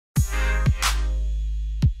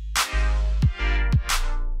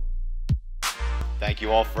Thank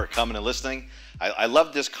you all for coming and listening. I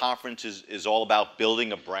love this conference is all about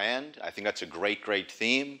building a brand. I think that's a great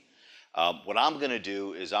theme. What I'm going to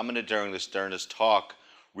do is I'm going to, during this talk,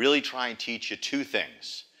 really try and teach you two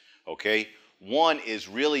things, okay? One is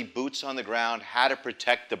really boots on the ground, how to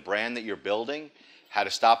protect the brand that you're building, how to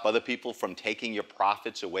stop other people from taking your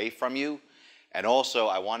profits away from you. And also,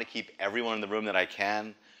 I want to keep everyone in the room that I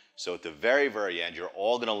can. So at the very end, you're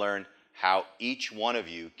all going to learn how each one of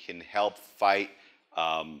you can help fight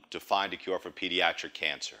to find a cure for pediatric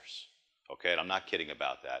cancers. Okay, and I'm not kidding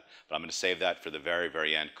about that, but I'm going to save that for the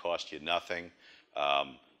very end. Cost you nothing.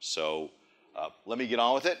 Let me get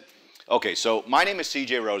on with it. Okay, so my name is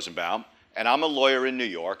CJ Rosenbaum, and I'm a lawyer in New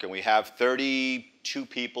York, and we have 32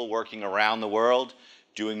 people working around the world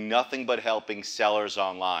doing nothing but helping sellers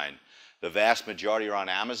online. The vast majority are on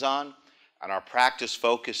Amazon, and our practice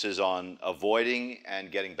focuses on avoiding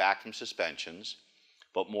and getting back from suspensions,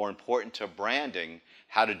 but more important to branding,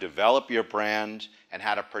 how to develop your brand and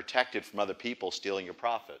how to protect it from other people stealing your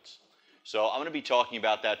profits. So I'm going to be talking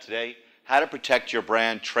about that today, how to protect your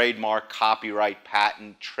brand, trademark, copyright,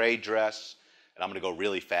 patent, trade dress, and I'm going to go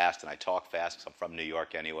really fast, and I talk fast because I'm from New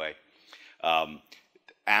York anyway.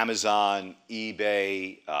 Amazon,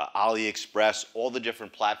 eBay, AliExpress, all the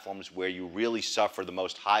different platforms where you really suffer the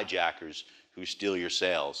most hijackers who steal your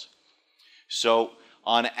sales. So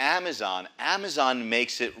on Amazon, Amazon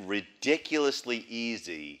makes it ridiculously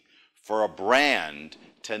easy for a brand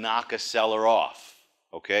to knock a seller off,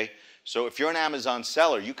 okay? So if you're an Amazon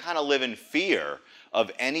seller, you kind of live in fear of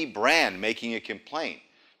any brand making a complaint,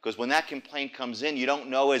 because when that complaint comes in, you don't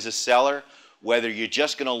know as a seller whether you're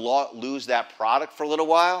just going to lose that product for a little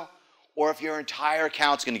while or if your entire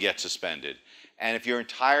account's going to get suspended. And if your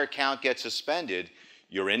entire account gets suspended,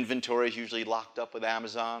 your inventory is usually locked up with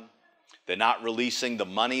Amazon. They're not releasing the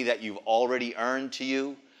money that you've already earned to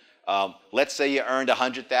you. Let's say you earned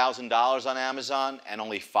 $100,000 on Amazon and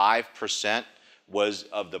only 5% was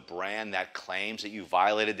of the brand that claims that you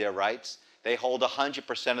violated their rights. They hold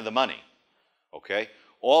 100% of the money, okay?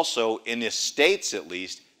 Also, in the States at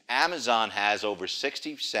least, Amazon has over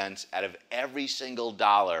 60 cents out of every single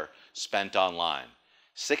dollar spent online.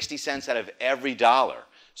 60 cents out of every dollar.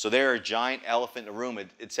 So they're a giant elephant in the room.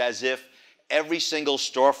 It's as if every single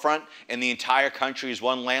storefront in the entire country is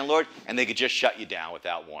one landlord and they could just shut you down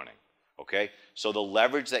without warning, okay? So the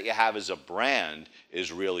leverage that you have as a brand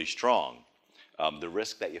is really strong. The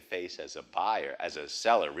risk that you face as a buyer, as a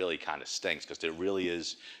seller, really kind of stinks because it really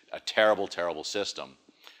is a terrible system.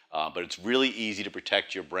 But it's really easy to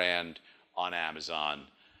protect your brand on Amazon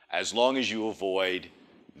as long as you avoid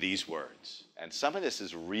these words. And some of this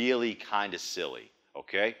is really kind of silly,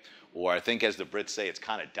 okay? Or I think as the Brits say, it's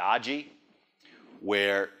kind of dodgy,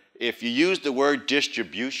 where if you use the word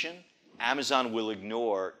distribution, Amazon will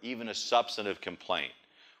ignore even a substantive complaint.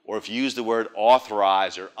 Or if you use the word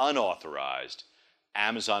authorized or unauthorized,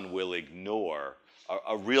 Amazon will ignore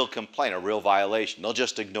a real complaint, a real violation. They'll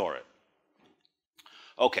just ignore it.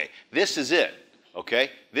 Okay, this is it,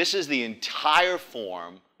 okay? This is the entire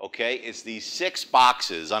form, okay? It's these 6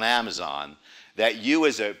 boxes on Amazon that you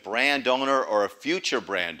as a brand owner or a future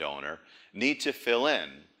brand owner need to fill in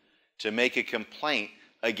to make a complaint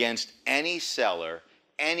against any seller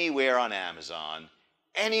anywhere on Amazon,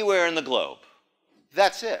 anywhere in the globe.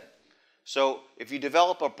 That's it. So if you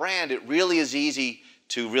develop a brand, it really is easy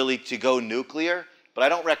to go nuclear, but I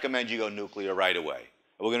don't recommend you go nuclear right away.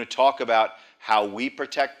 We're going to talk about how we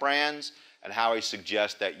protect brands and how I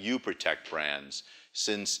suggest that you protect brands,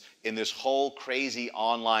 since in this whole crazy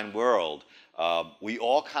online world, we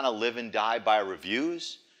all kind of live and die by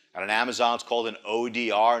reviews. And on Amazon, it's called an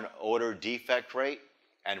ODR, an order defect rate,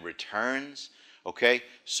 and returns, okay?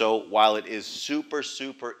 So while it is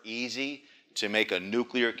super easy to make a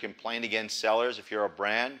nuclear complaint against sellers if you're a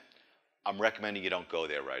brand, I'm recommending you don't go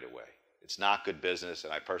there right away. It's not good business,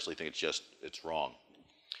 and I personally think it's wrong.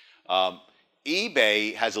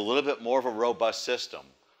 eBay has a little bit more of a robust system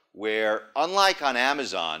where, unlike on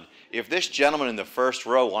Amazon, if this gentleman in the first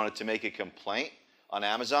row wanted to make a complaint on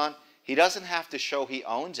Amazon, he doesn't have to show he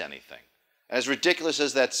owns anything. As ridiculous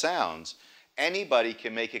as that sounds, anybody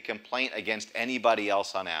can make a complaint against anybody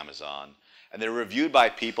else on Amazon, and they're reviewed by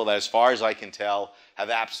people that, as far as I can tell, have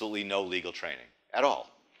absolutely no legal training at all.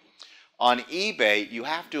 On eBay, you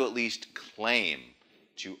have to at least claim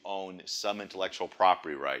to own some intellectual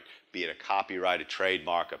property right, be it a copyright, a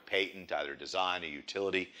trademark, a patent, either design, a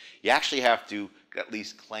utility. You actually have to at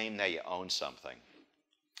least claim that you own something.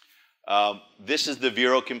 This is the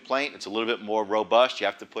Vero complaint. It's a little bit more robust. You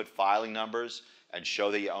have to put filing numbers and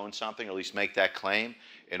show that you own something, or at least make that claim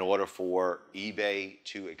in order for eBay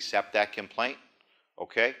to accept that complaint,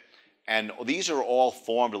 okay? And these are all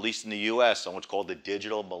formed, at least in the US, on what's called the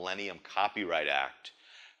Digital Millennium Copyright Act.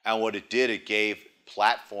 And what it did, it gave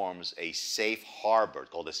platforms a safe harbor,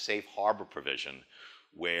 called a safe harbor provision,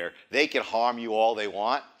 where they can harm you all they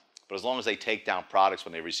want, but as long as they take down products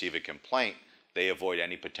when they receive a complaint, they avoid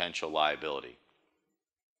any potential liability.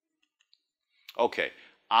 Okay,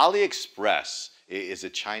 AliExpress is a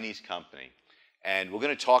Chinese company, and we're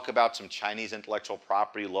going to talk about some Chinese intellectual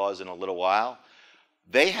property laws in a little while.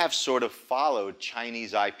 They have sort of followed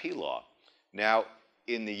Chinese IP law. Now,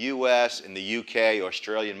 in the US, in the UK,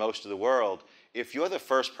 Australia, and most of the world, if you're the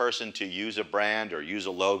first person to use a brand or use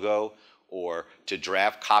a logo or to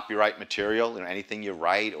draft copyright material, anything you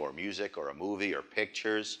write, or music, or a movie, or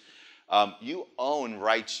pictures, you own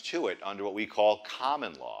rights to it under what we call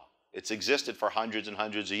common law. It's existed for hundreds and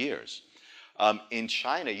hundreds of years. In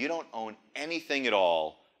China, you don't own anything at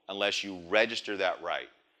all unless you register that right.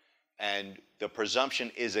 And the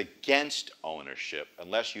presumption is against ownership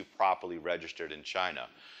unless you've properly registered in China.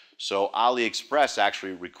 So AliExpress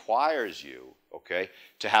actually requires you, okay,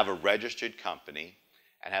 to have a registered company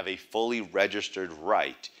and have a fully registered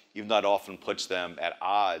right, even though it often puts them at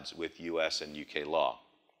odds with US and UK law.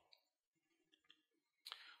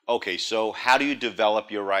 Okay, so how do you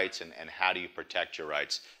develop your rights and how do you protect your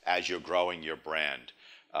rights as you're growing your brand?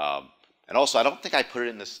 And also, I don't think I put it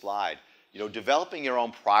in the slide, developing your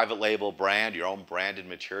own private label brand, your own branded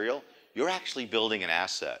material, you're actually building an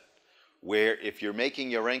asset where if you're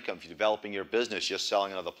making your income, if you're developing your business, just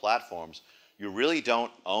selling on other platforms, you really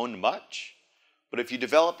don't own much. But if you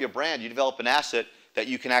develop your brand, you develop an asset that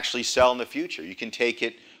you can actually sell in the future. You can take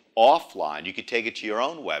it offline. You can take it to your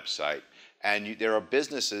own website. And there are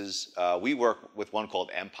businesses, we work with one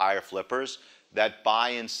called Empire Flippers, that buy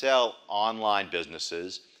and sell online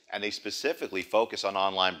businesses, and they specifically focus on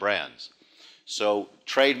online brands. So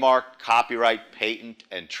trademark, copyright, patent,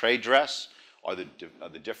 and trade dress are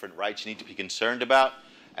the different rights you need to be concerned about.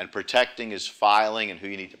 And protecting is filing and who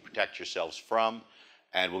you need to protect yourselves from.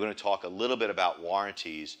 And we're going to talk a little bit about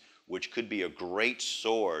warranties, which could be a great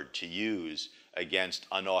sword to use against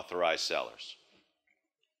unauthorized sellers.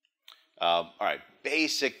 All right,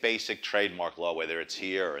 basic trademark law, whether it's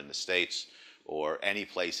here or in the States or any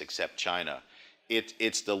place except China.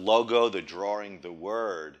 It's the logo, the drawing, the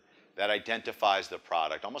word that identifies the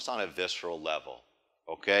product almost on a visceral level,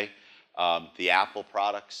 okay? The Apple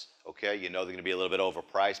products, okay, they're going to be a little bit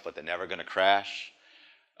overpriced, but they're never going to crash.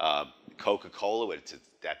 Coca-Cola, it's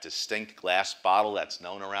that distinct glass bottle that's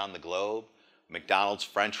known around the globe. McDonald's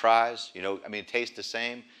French fries, it tastes the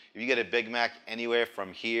same. If you get a Big Mac anywhere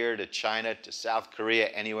from here to China to South Korea,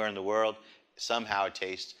 anywhere in the world, somehow it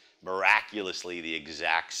tastes miraculously the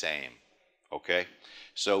exact same, okay?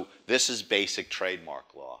 So this is basic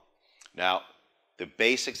trademark law. Now, the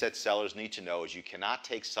basics that sellers need to know is you cannot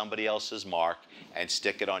take somebody else's mark and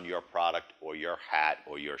stick it on your product or your hat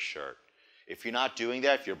or your shirt. If you're not doing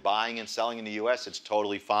that, if you're buying and selling in the US, it's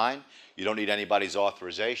totally fine. You don't need anybody's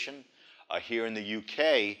authorization. Here in the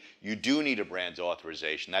UK, you do need a brand's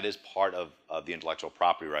authorization. That is part of the intellectual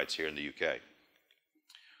property rights here in the UK.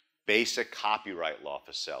 Basic copyright law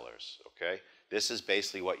for sellers, okay? This is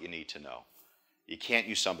basically what you need to know. You can't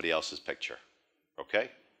use somebody else's picture,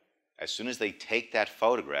 okay? As soon as they take that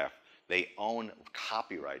photograph, they own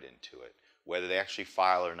copyright into it, whether they actually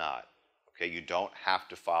file or not. Okay, you don't have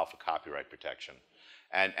to file for copyright protection.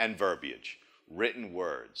 And verbiage, written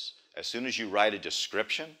words. As soon as you write a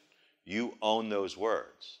description, you own those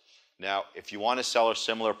words. Now, if you want to sell a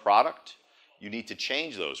similar product, you need to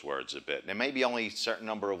change those words a bit. There may be only a certain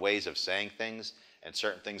number of ways of saying things, and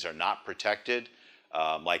certain things are not protected.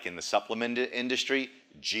 Like in the supplement industry,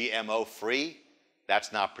 GMO-free,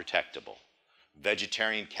 that's not protectable.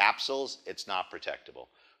 Vegetarian capsules, it's not protectable.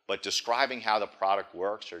 But describing how the product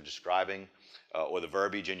works or describing or the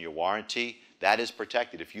verbiage in your warranty, that is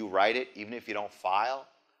protected. If you write it, even if you don't file,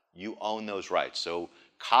 you own those rights. So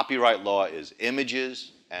copyright law is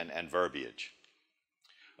images and verbiage.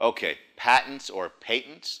 Okay, patents or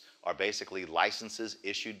patents are basically licenses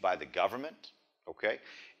issued by the government. Okay,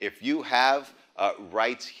 if you have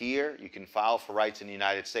rights here, you can file for rights in the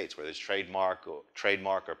United States, where there's trademark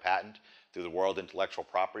or patent through the World Intellectual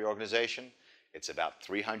Property Organization. It's about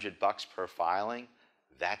 $300 per filing.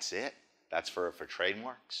 That's it. That's for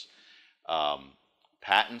trademarks.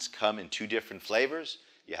 Patents come in two different flavors.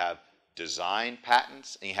 You have design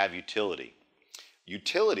patents and you have utility.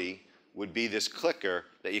 Utility would be this clicker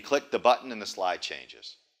that you click the button and the slide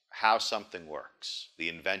changes. How something works, the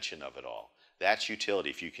invention of it all. That's utility.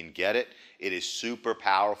 If you can get it, it is super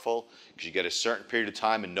powerful because you get a certain period of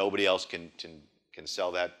time and nobody else can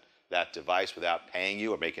sell that device without paying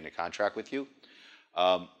you or making a contract with you.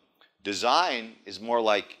 Design is more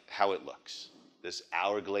like how it looks. This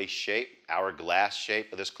hourglass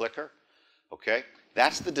shape of this clicker, okay?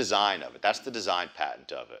 That's the design of it. That's the design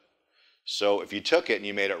patent of it. So if you took it and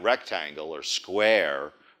you made it rectangle or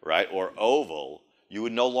square, right, or oval, you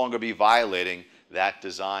would no longer be violating that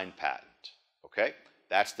design patent, okay?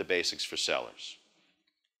 That's the basics for sellers.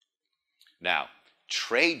 Now,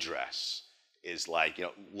 trade dress is like,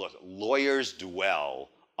 look, lawyers dwell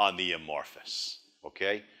on the amorphous,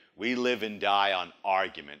 okay? We live and die on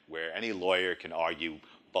argument, where any lawyer can argue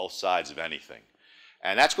both sides of anything.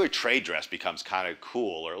 And that's where trade dress becomes kind of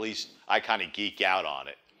cool, or at least I kind of geek out on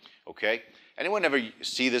it, okay? Anyone ever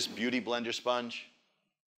see this Beauty Blender sponge?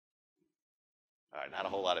 All right, not a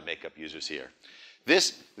whole lot of makeup users here.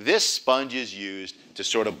 This sponge is used to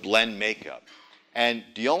sort of blend makeup. And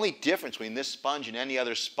the only difference between this sponge and any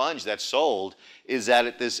other sponge that's sold is that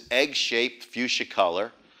it's this egg-shaped fuchsia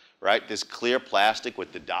color, right? This clear plastic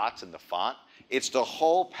with the dots and the font. It's the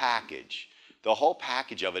whole package. The whole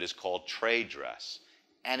package of it is called trade dress,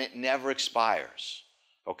 and it never expires.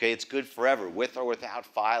 Okay, it's good forever, with or without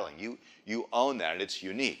filing. You own that, and it's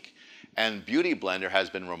unique. And Beauty Blender has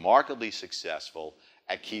been remarkably successful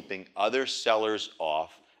at keeping other sellers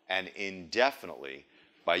off and indefinitely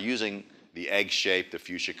by using the egg shape, the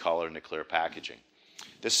fuchsia color, and the clear packaging.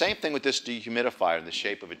 The same thing with this dehumidifier in the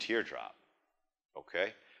shape of a teardrop,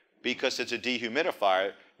 okay? Because it's a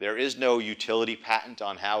dehumidifier, there is no utility patent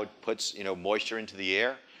on how it puts, moisture into the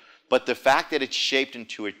air. But the fact that it's shaped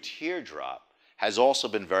into a teardrop has also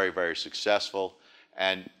been very, very successful.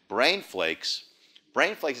 And Brain Flakes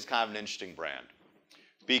is kind of an interesting brand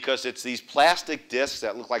because it's these plastic discs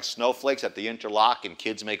that look like snowflakes that they interlock, and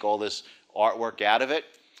kids make all this artwork out of it.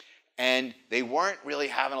 And they weren't really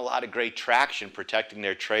having a lot of great traction protecting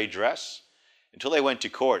their trade dress until they went to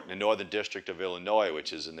court in the Northern District of Illinois,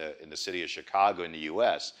 which is in the city of Chicago in the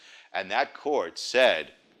US. And that court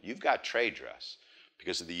said, you've got trade dress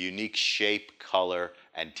because of the unique shape, color,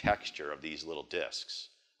 and texture of these little discs,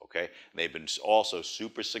 okay? And they've been also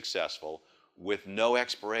super successful with no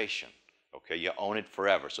expiration, okay? You own it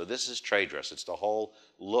forever. So this is trade dress. It's the whole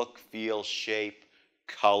look, feel, shape,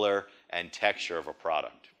 color, and texture of a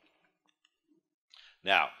product.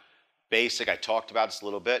 Now, basic, I talked about this a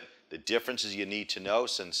little bit. The differences you need to know,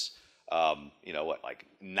 since, like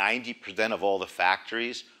 90% of all the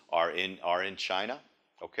factories are in China,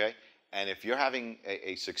 okay? And if you're having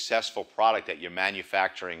a successful product that you're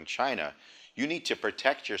manufacturing in China, you need to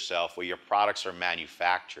protect yourself where your products are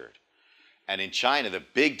manufactured. And in China, the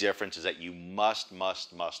big difference is that you must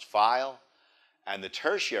file. And the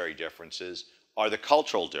tertiary differences are the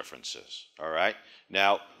cultural differences, all right?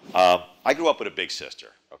 Now, I grew up with a big sister,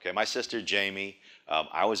 okay? My sister, Jamie,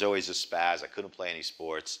 I was always a spaz. I couldn't play any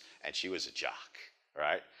sports, and she was a jock,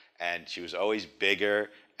 right? And she was always bigger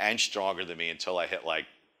and stronger than me until I hit like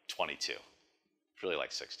 22. It's really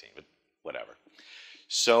like 16, but whatever.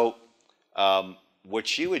 So what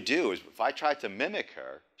she would do is if I tried to mimic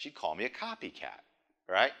her, she'd call me a copycat,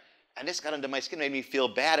 right? And this got under my skin, made me feel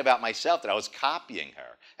bad about myself that I was copying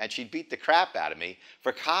her. And she'd beat the crap out of me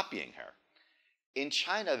for copying her. In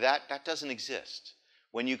China, that doesn't exist.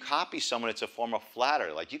 When you copy someone, it's a form of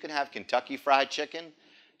flattery. Like you can have Kentucky Fried Chicken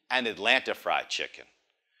and Atlanta Fried Chicken.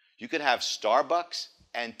 You could have Starbucks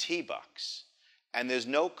and T-Bucks. And there's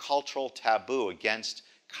no cultural taboo against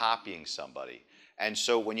copying somebody. And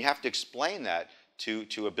so when you have to explain that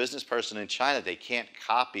to a business person in China, they can't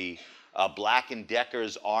copy Black &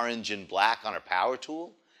 Decker's orange and black on a power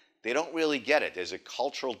tool, they don't really get it. There's a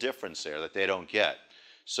cultural difference there that they don't get.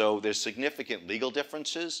 So there's significant legal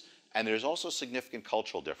differences, and there's also significant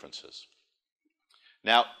cultural differences.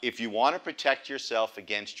 Now, if you want to protect yourself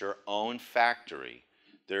against your own factory,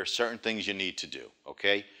 there are certain things you need to do,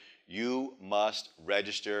 okay? You must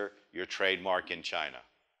register your trademark in China.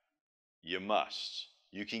 You must.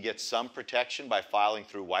 You can get some protection by filing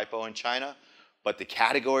through WIPO in China, but the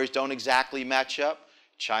categories don't exactly match up.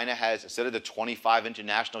 China has, instead of the 25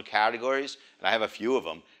 international categories, and I have a few of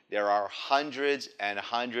them, there are hundreds and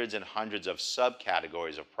hundreds and hundreds of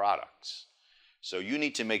subcategories of products. So you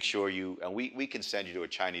need to make sure and we can send you to a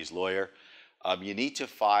Chinese lawyer, you need to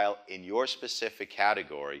file in your specific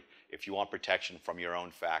category if you want protection from your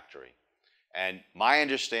own factory. And my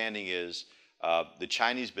understanding is the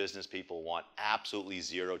Chinese business people want absolutely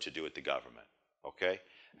zero to do with the government, okay?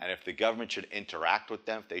 And if the government should interact with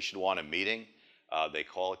them, if they should want a meeting, they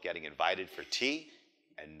call it getting invited for tea,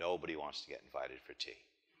 and nobody wants to get invited for tea.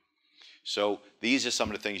 So these are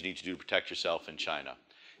some of the things you need to do to protect yourself in China.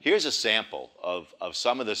 Here's a sample of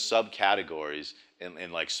some of the subcategories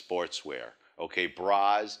in like sportswear. Okay,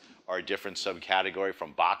 bras are a different subcategory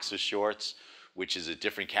from boxer shorts. which is a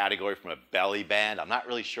different category from a belly band. I'm not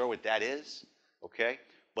really sure what that is, okay?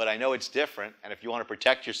 But I know it's different, and if you want to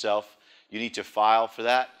protect yourself, you need to file for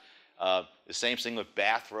that. The same thing with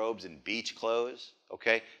bathrobes and beach clothes,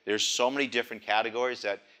 okay? There's so many different categories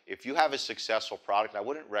that if you have a successful product, I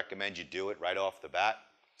wouldn't recommend you do it right off the bat.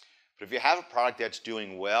 But if you have a product that's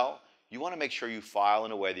doing well, you want to make sure you file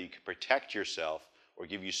in a way that you can protect yourself or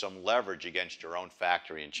give you some leverage against your own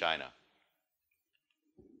factory in China.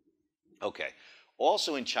 Okay.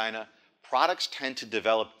 Also in China, products tend to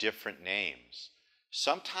develop different names.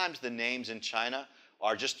 Sometimes the names in China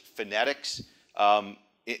are just phonetics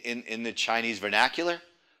in the Chinese vernacular.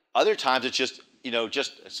 Other times it's just,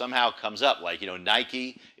 just somehow comes up. Like,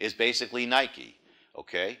 Nike is basically Nike,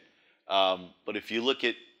 okay? But if you look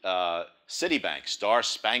at Citibank, Star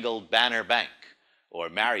Spangled Banner Bank, or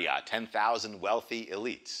Marriott, 10,000 wealthy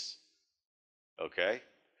elites, okay?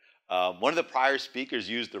 One of the prior speakers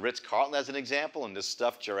used the Ritz-Carlton as an example and this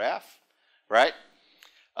stuffed giraffe, right?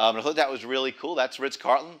 I thought that was really cool. That's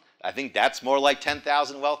Ritz-Carlton. I think that's more like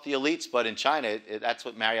 10,000 wealthy elites, but in China, that's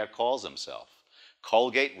what Marriott calls himself.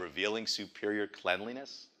 Colgate, revealing superior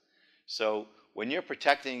cleanliness. So when you're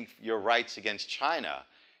protecting your rights against China,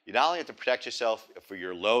 you not only have to protect yourself for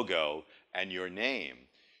your logo and your name,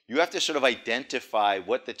 you have to sort of identify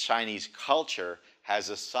what the Chinese culture has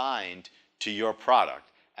assigned to your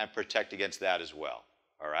product and protect against that as well,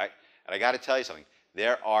 all right? And I got to tell you something.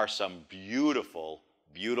 There are some beautiful,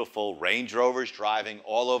 beautiful Range Rovers driving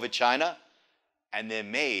all over China, and they're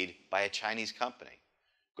made by a Chinese company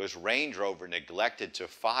because Range Rover neglected to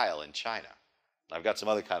file in China. I've got some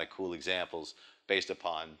other kind of cool examples based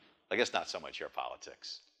upon, I guess, not so much your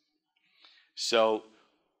politics. So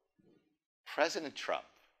President Trump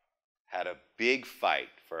had a big fight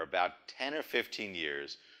for about 10 or 15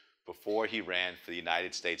 years before he ran for the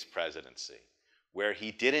United States presidency, where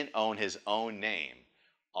he didn't own his own name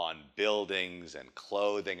on buildings and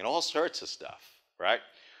clothing and all sorts of stuff, right?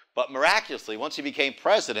 But miraculously, once he became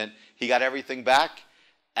president, he got everything back,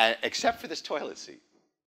 except for this toilet seat.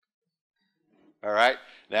 All right?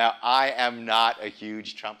 Now, I am not a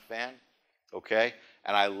huge Trump fan, okay?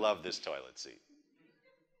 And I love this toilet seat.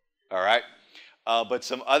 All right? But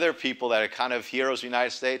some other people that are kind of heroes of the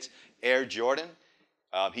United States, Air Jordan,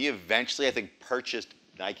 he eventually, I think, purchased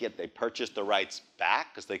Nike. They purchased the rights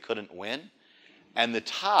back because they couldn't win. And the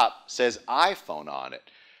top says iPhone on it.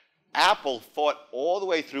 Apple fought all the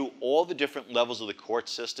way through all the different levels of the court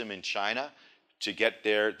system in China to get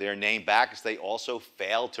their name back because they also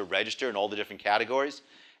failed to register in all the different categories.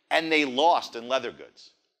 And they lost in leather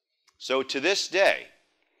goods. So to this day,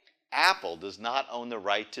 Apple does not own the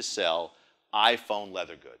right to sell iPhone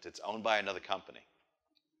leather goods. It's owned by another company.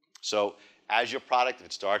 So as your product, if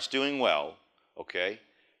it starts doing well, okay,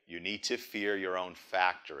 you need to fear your own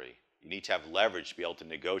factory. You need to have leverage to be able to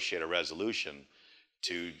negotiate a resolution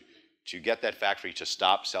to get that factory to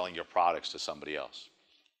stop selling your products to somebody else.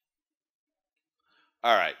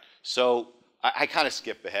 All right, so I kind of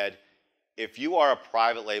skip ahead. If you are a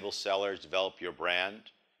private label seller, develop your brand,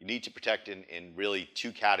 you need to protect in really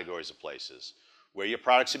two categories of places. Where your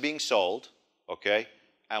products are being sold, okay,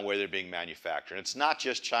 and where they're being manufactured. And it's not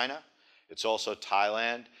just China. It's also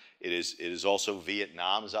Thailand. It is also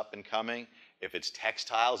Vietnam is up and coming. If it's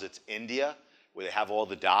textiles, it's India, where they have all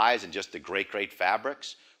the dyes and just the great, great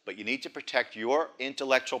fabrics. But you need to protect your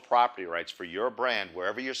intellectual property rights for your brand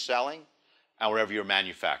wherever you're selling and wherever you're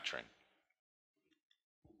manufacturing.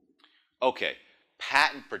 Okay,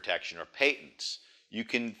 patent protection or patents. You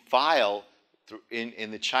can file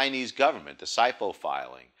in the Chinese government, the SIPO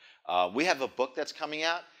filing. We have a book that's coming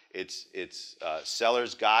out. It's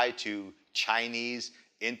Seller's Guide to Chinese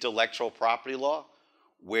Intellectual Property Law,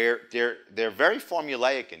 where they're very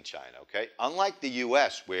formulaic in China, okay? Unlike the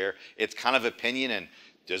US, where it's kind of opinion and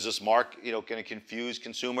does this mark, going to confuse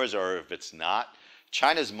consumers or if it's not,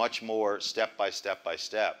 China's much more step by step by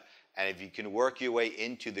step. And if you can work your way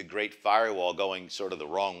into the Great Firewall going sort of the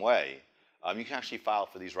wrong way, you can actually file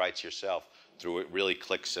for these rights yourself through a really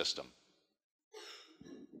click system.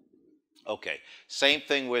 Okay, same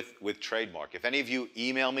thing with trademark. If any of you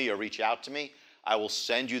email me or reach out to me, I will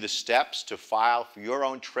send you the steps to file for your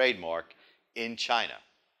own trademark in China,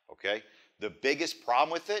 okay? The biggest problem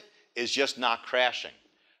with it is just not crashing.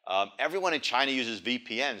 Everyone in China uses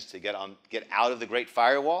VPNs to get out of the Great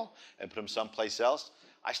Firewall and put them someplace else.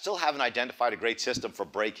 I still haven't identified a great system for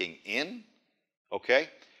breaking in, okay?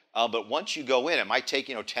 But once you go in, it might take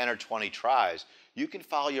 10 or 20 tries. You can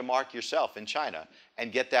file your mark yourself in China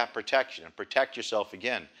and get that protection and protect yourself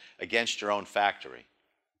again against your own factory.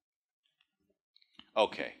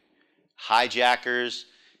 Okay, hijackers,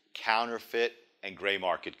 counterfeit, and gray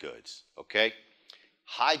market goods, okay?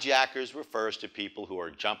 Hijackers refers to people who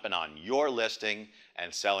are jumping on your listing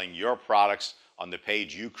and selling your products on the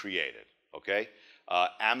page you created, okay?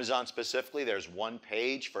 Amazon specifically, there's one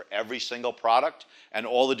page for every single product, and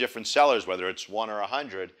all the different sellers, whether it's 1 or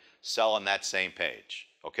 100, sell on that same page,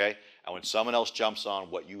 okay? And when someone else jumps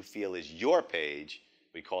on what you feel is your page,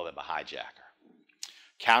 we call them a hijacker.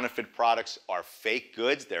 Counterfeit products are fake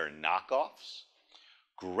goods, they're knockoffs.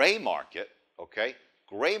 Gray market, okay?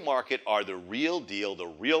 Gray market are the real deal, the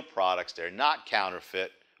real products, they're not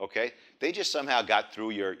counterfeit, okay? They just somehow got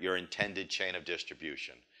through your intended chain of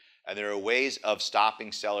distribution. And there are ways of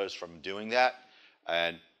stopping sellers from doing that.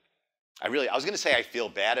 And I was going to say I feel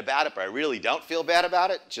bad about it, but I really don't feel bad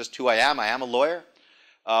about it. Just who I am a lawyer.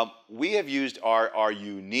 We have used our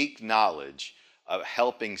unique knowledge of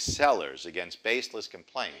helping sellers against baseless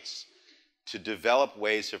complaints to develop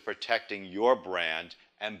ways of protecting your brand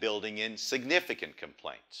and building in significant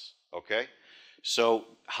complaints, okay? So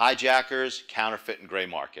hijackers, counterfeit, and gray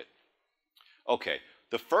market. Okay,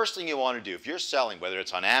 the first thing you want to do, if you're selling, whether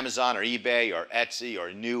it's on Amazon or eBay or Etsy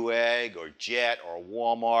or Newegg or Jet or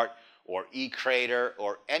Walmart or eCrater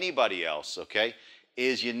or anybody else, okay,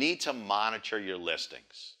 is you need to monitor your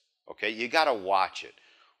listings, okay? You got to watch it.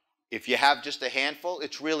 If you have just a handful,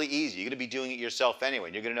 it's really easy. You're going to be doing it yourself anyway.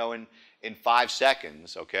 And you're going to know in 5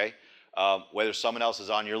 seconds, okay, whether someone else is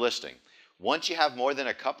on your listing. Once you have more than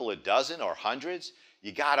a couple of dozen or hundreds,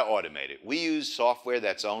 you got to automate it. We use software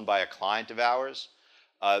that's owned by a client of ours.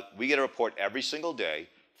 We get a report every single day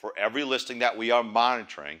for every listing that we are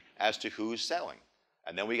monitoring as to who's selling.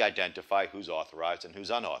 And then we identify who's authorized and who's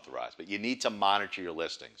unauthorized. But you need to monitor your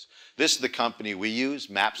listings. This is the company we use,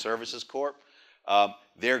 Map Services Corp.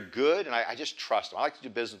 They're good, and I just trust them. I like to do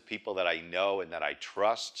business with people that I know and that I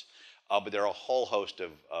trust. But there are a whole host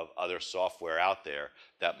of other software out there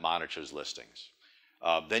that monitors listings.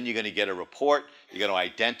 Then you're going to get a report. You're going to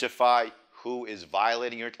identify who is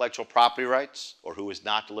violating your intellectual property rights or who is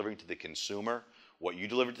not delivering to the consumer what you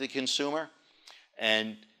delivered to the consumer.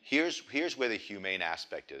 And here's where the humane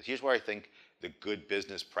aspect is. Here's where I think the good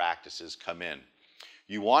business practices come in.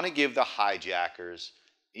 You want to give the hijackers,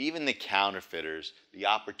 even the counterfeiters, the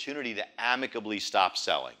opportunity to amicably stop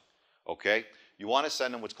selling, okay? You want to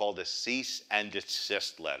send them what's called a cease and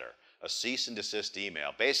desist letter, a cease and desist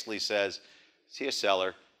email. Basically says, dear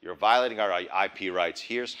seller, you're violating our IP rights.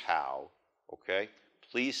 Here's how, okay?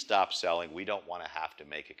 Please stop selling. We don't want to have to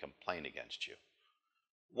make a complaint against you.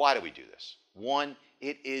 Why do we do this? One,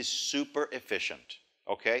 it is super efficient,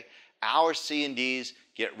 okay? Our C&Ds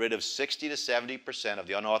get rid of 60 to 70% of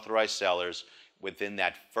the unauthorized sellers within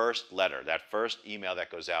that first letter, that first email that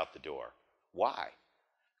goes out the door. Why?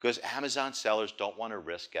 Because Amazon sellers don't want to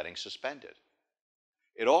risk getting suspended.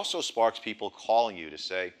 It also sparks people calling you to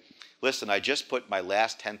say, listen, I just put my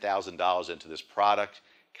last $10,000 into this product.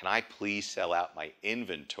 Can I please sell out my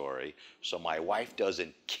inventory so my wife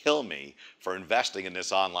doesn't kill me for investing in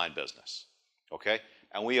this online business? Okay?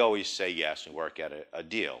 And we always say yes and work at a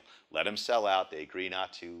deal. Let them sell out. They agree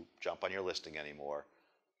not to jump on your listing anymore.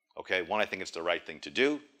 Okay? One, I think it's the right thing to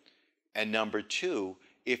do. And number two,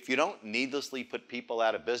 if you don't needlessly put people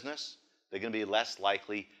out of business, they're going to be less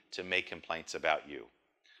likely to make complaints about you.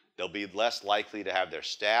 They'll be less likely to have their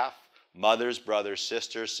staff, mothers, brothers,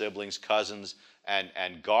 sisters, siblings, cousins,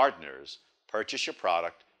 and gardeners purchase your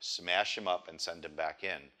product, smash them up, and send them back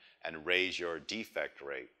in, and raise your defect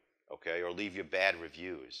rate, okay, or leave you bad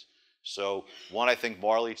reviews. So one, I think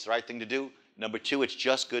morally it's the right thing to do. Number two, it's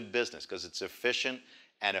just good business because it's efficient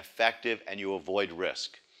and effective and you avoid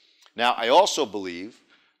risk. Now, I also believe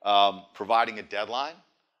providing a deadline,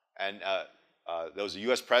 and there was a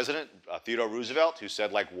US President, Theodore Roosevelt, who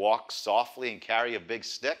said, like, walk softly and carry a big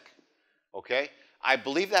stick, okay? I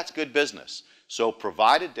believe that's good business. So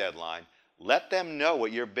provide a deadline, let them know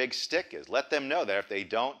what your big stick is. Let them know that if they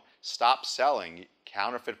don't stop selling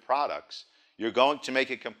counterfeit products, you're going to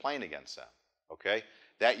make a complaint against them, okay?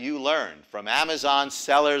 That you learned from Amazon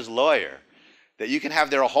seller's lawyer that you can have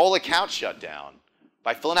their whole account shut down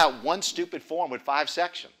by filling out one stupid form with 5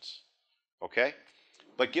 sections, okay?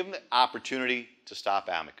 But give them the opportunity to stop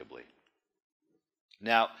amicably.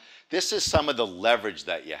 Now, this is some of the leverage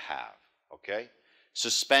that you have, okay?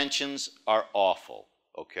 Suspensions are awful,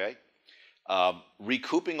 okay?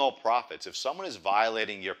 Recouping all profits. If someone is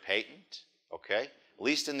violating your patent, okay, at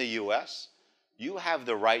least in the US, you have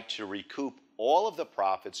the right to recoup all of the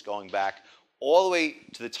profits going back all the way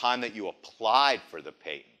to the time that you applied for the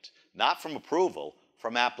patent. Not from approval,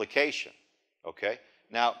 from application, okay?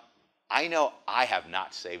 Now, I know I have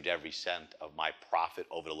not saved every cent of my profit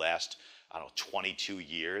over the last, I don't know, 22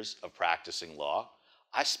 years of practicing law.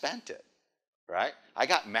 I spent it, right? I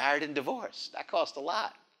got married and divorced. That cost a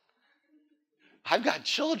lot. I've got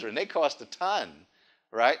children. They cost a ton,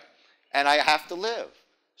 right? And I have to live.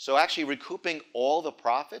 So actually recouping all the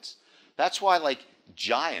profits, that's why like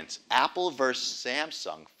giants, Apple versus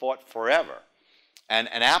Samsung fought forever. And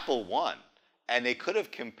Apple won. And they could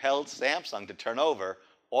have compelled Samsung to turn over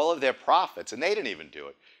all of their profits, and they didn't even do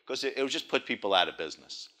it because it would just put people out of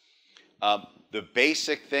business. The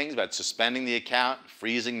basic things about suspending the account,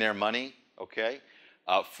 freezing their money, okay?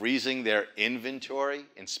 Freezing their inventory,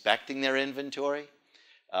 inspecting their inventory.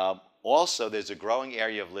 Also, there's a growing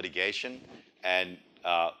area of litigation, and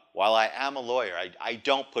while I am a lawyer, I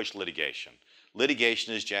don't push litigation.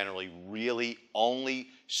 Litigation is generally really only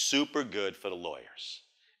super good for the lawyers.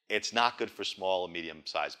 It's not good for small and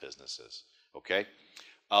medium-sized businesses, okay?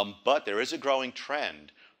 But there is a growing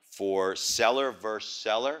trend for seller versus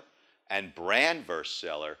seller and brand versus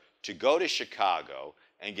seller to go to Chicago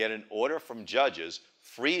and get an order from judges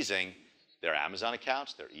freezing their Amazon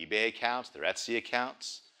accounts, their eBay accounts, their Etsy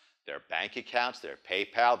accounts, their bank accounts, their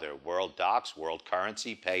PayPal, their World Docs, World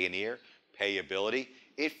Currency, Payoneer, Payability.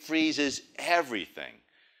 It freezes everything,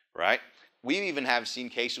 right? We even have seen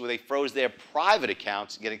cases where they froze their private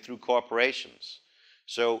accounts getting through corporations.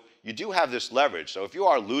 So you do have this leverage. So if you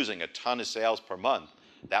are losing a ton of sales per month,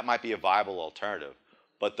 that might be a viable alternative.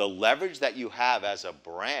 But the leverage that you have as a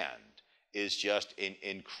brand is just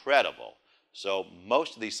incredible. So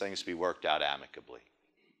most of these things can be worked out amicably.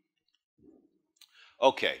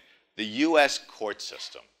 Okay, the US court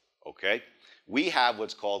system, okay? We have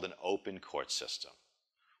what's called an open court system,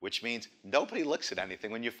 which means nobody looks at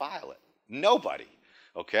anything when you file it. Nobody,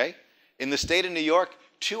 okay? In the state of New York,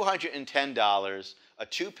 $210, a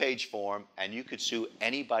 2-page form, and you could sue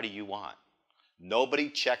anybody you want. Nobody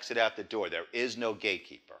checks it out the door. There is no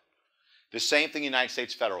gatekeeper. The same thing in the United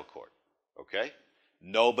States federal court, okay?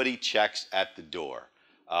 Nobody checks at the door.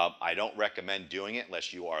 I don't recommend doing it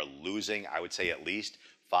unless you are losing, I would say at least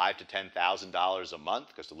 $5,000 to $10,000 a month,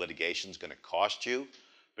 because the litigation is going to cost you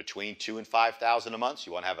between $2,000 and $5,000 a month. So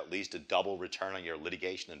you want to have at least a double return on your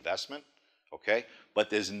litigation investment, okay? But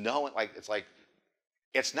there's no, like,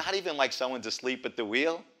 it's not even like someone's asleep at the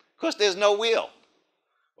wheel, because there's no wheel,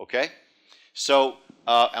 okay? So,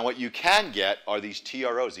 and what you can get are these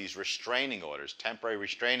TROs, these restraining orders, temporary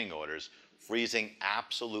restraining orders, freezing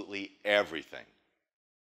absolutely everything.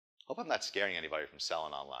 Hope I'm not scaring anybody from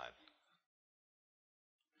selling online.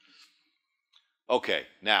 Okay,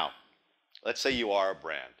 now, let's say you are a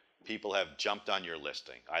brand. People have jumped on your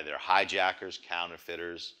listing, either hijackers,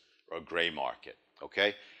 counterfeiters, or gray market,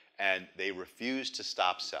 okay? And they refuse to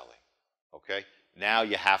stop selling, okay? Now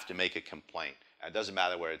you have to make a complaint. And it doesn't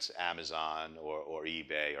matter whether it's Amazon or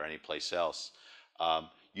eBay or any place else.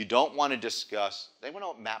 You don't want to discuss, does anyone know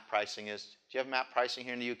what map pricing is? Do you have map pricing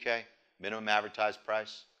here in the UK? Minimum advertised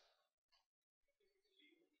price?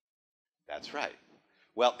 That's right.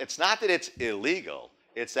 Well, it's not that it's illegal,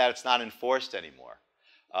 it's that it's not enforced anymore.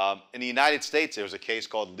 In the United States, there was a case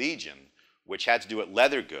called Legion, which had to do with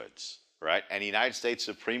leather goods, right? And the United States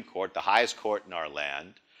Supreme Court, the highest court in our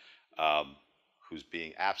land, who's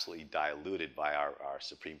being absolutely diluted by our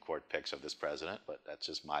Supreme Court picks of this president, but that's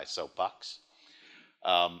just my soapbox.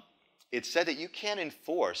 It said that you can't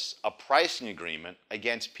enforce a pricing agreement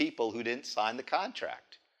against people who didn't sign the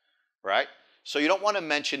contract, right? So you don't want to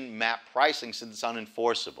mention map pricing since it's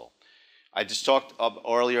unenforceable. I just talked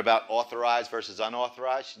earlier about authorized versus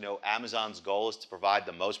unauthorized. You know, Amazon's goal is to provide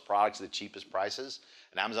the most products at the cheapest prices,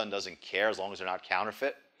 and Amazon doesn't care as long as they're not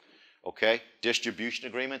counterfeit. Okay? Distribution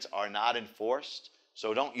agreements are not enforced,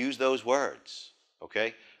 so don't use those words.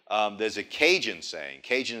 Okay? There's a Cajun saying.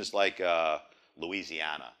 Cajun is like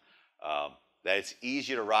Louisiana. That it's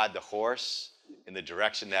easier to ride the horse in the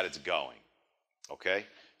direction that it's going. Okay?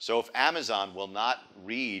 So if Amazon will not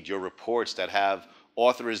read your reports that have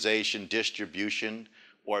authorization, distribution,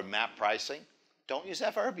 or map pricing, don't use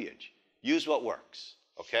that verbiage. Use what works,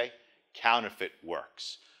 okay? Counterfeit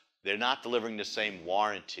works. They're not delivering the same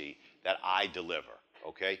warranty that I deliver,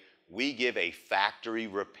 okay? We give a factory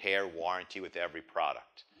repair warranty with every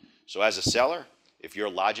product. So as a seller, if you're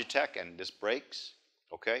Logitech and this breaks,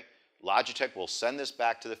 okay, Logitech will send this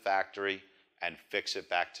back to the factory and fix it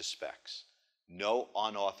back to specs. No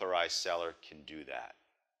unauthorized seller can do that.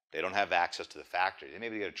 They don't have access to the factory. They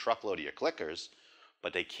maybe get a truckload of your clickers,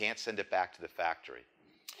 but they can't send it back to the factory.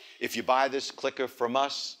 If you buy this clicker from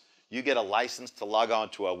us, you get a license to log on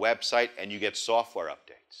to a website and you get software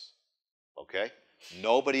updates, okay?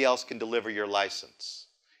 Nobody else can deliver your license.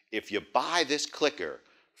 If you buy this clicker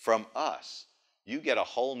from us, you get a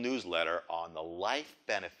whole newsletter on the life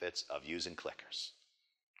benefits of using clickers,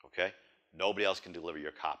 okay? Nobody else can deliver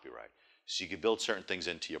your copyright. So you can build certain things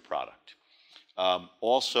into your product.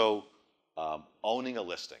 Also, owning a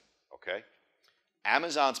listing, okay?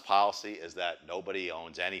 Amazon's policy is that nobody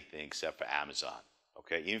owns anything except for Amazon,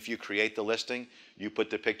 okay? Even if you create the listing, you put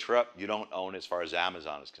the picture up, you don't own it as far as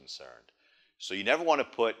Amazon is concerned. So you never want to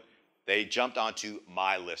put, they jumped onto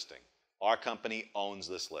my listing. Our company owns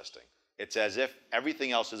this listing. It's as if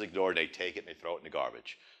everything else is ignored. They take it and they throw it in the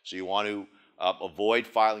garbage. So you want to avoid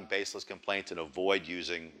filing baseless complaints and avoid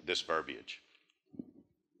using this verbiage.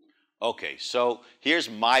 Okay, so here's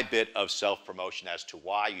my bit of self-promotion as to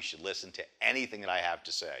why you should listen to anything that I have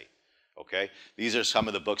to say. Okay, these are some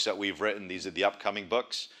of the books that we've written. These are the upcoming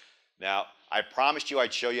books. Now, I promised you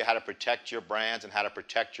I'd show you how to protect your brands and how to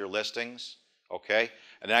protect your listings. Okay,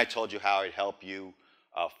 and then I told you how I'd help you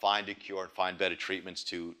find a cure and find better treatments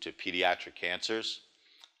to pediatric cancers.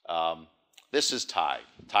 This is Ty.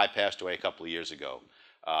 Ty passed away a couple of years ago.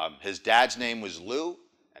 His dad's name was Lou,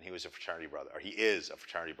 and he was a fraternity brother, or he is a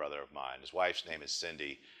fraternity brother of mine. His wife's name is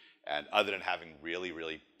Cindy, and other than having really,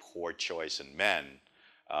 really poor choice in men,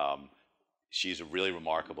 she's a really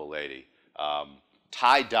remarkable lady.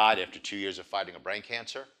 Ty died after 2 years of fighting a brain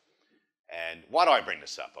cancer. And why do I bring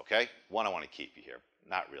this up, okay? One, I want to keep you here.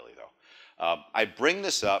 Not really, though. I bring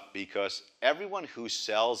this up because everyone who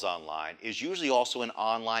sells online is usually also an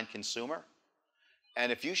online consumer.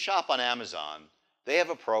 And if you shop on Amazon, they have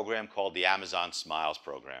a program called the Amazon Smiles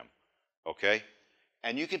program, okay?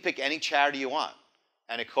 And you can pick any charity you want,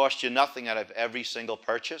 and it costs you nothing out of every single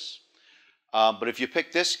purchase. But if you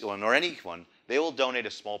pick this one or any one, they will donate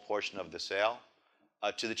a small portion of the sale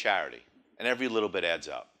to the charity, and every little bit adds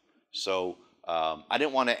up. So I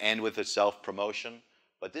didn't want to end with a self-promotion,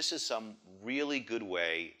 but this is some really good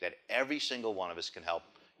way that every single one of us can help,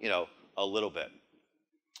 you know, a little bit.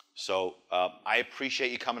 So I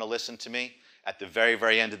appreciate you coming to listen to me at the very,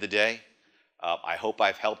 very end of the day. I hope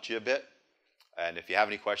I've helped you a bit. And if you have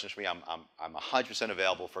any questions for me, I'm 100%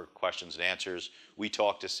 available for questions and answers. We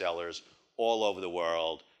talk to sellers all over the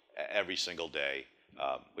world every single day.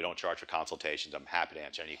 We don't charge for consultations. I'm happy to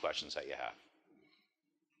answer any questions that you have.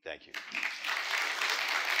 Thank you.